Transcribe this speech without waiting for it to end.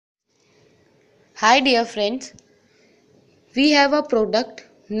Hi dear friends, we have a product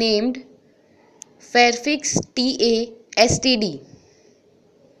named Fairfix TASTD.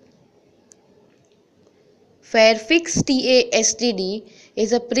 Fairfix TASTD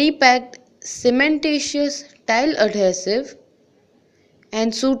is a pre-packed cementitious tile adhesive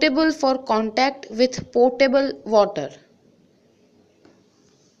and suitable for contact with potable water.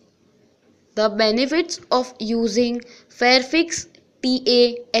 The benefits of using Fairfix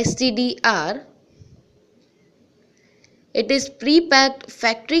TASTD are: it is pre-packed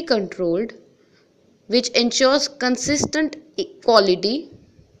factory controlled, which ensures consistent quality.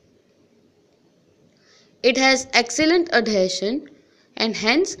 It has excellent adhesion and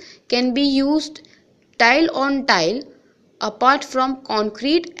hence can be used tile on tile apart from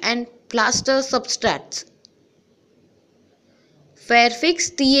concrete and plaster substrates. Fairfix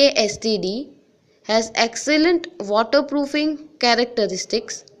TASTD has excellent waterproofing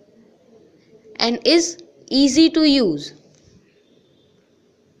characteristics and is easy to use.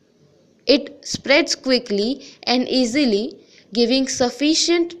 It spreads quickly and easily, giving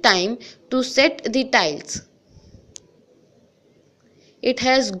sufficient time to set the tiles. It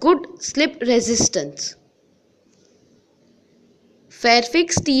has good slip resistance.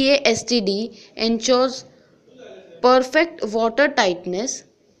 Fairfix TASTD ensures perfect water tightness.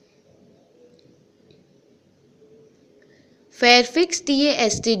 Fairfix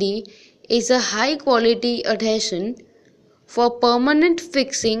TASTD is a high quality adhesion for permanent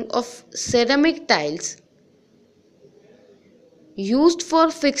fixing of ceramic tiles, used for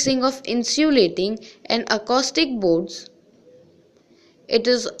fixing of insulating and acoustic boards. It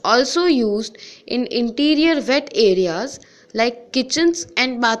is also used in interior wet areas like kitchens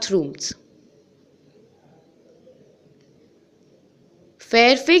and bathrooms.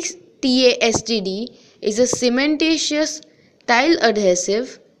 Fairfix TASTD is a cementitious tile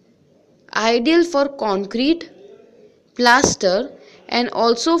adhesive ideal for concrete, plaster and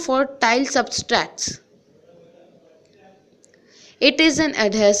also for tile substrates. It is an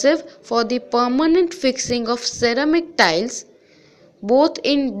adhesive for the permanent fixing of ceramic tiles both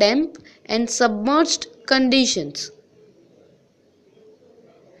in damp and submerged conditions.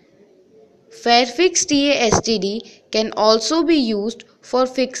 Fairfix TASTD can also be used for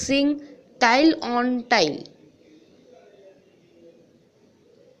fixing tile on tile.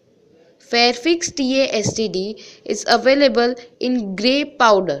 Fairfix TASTD is available in grey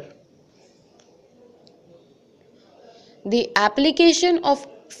powder. The application of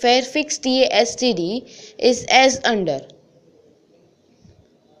Fairfix TASTD is as under.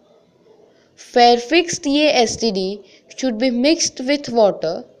 Fairfix TASTD should be mixed with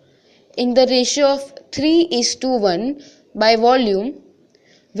water in the ratio of 3:1 by volume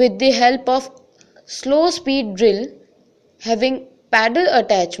with the help of slow speed drill having paddle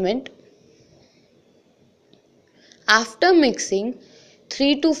attachment. After mixing,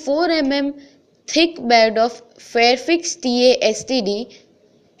 3 to 4 mm thick bed of Fairfix TASTD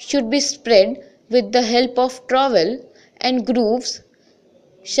should be spread with the help of trowel, and grooves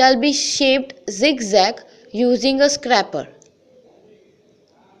shall be shaped zigzag using a scraper.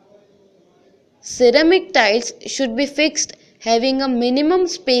 Ceramic tiles should be fixed having a minimum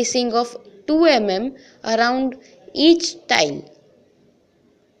spacing of 2 mm around each tile.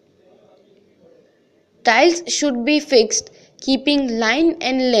 Tiles should be fixed keeping line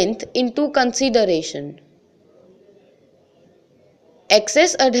and length into consideration.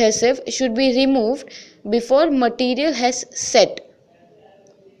 Excess adhesive should be removed before material has set.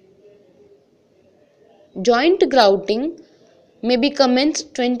 Joint grouting may be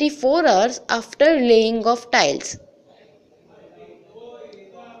commenced 24 hours after laying of tiles.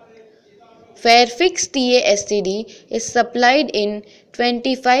 Fairfix TASTD is supplied in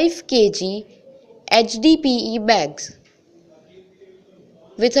 25 kg HDPE bags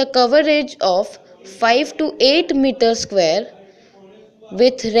with a coverage of 5 to 8 meter square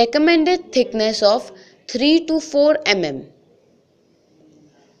with recommended thickness of 3 to 4 mm.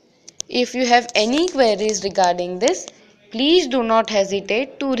 If you have any queries regarding this, please do not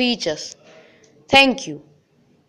hesitate to reach us. Thank you.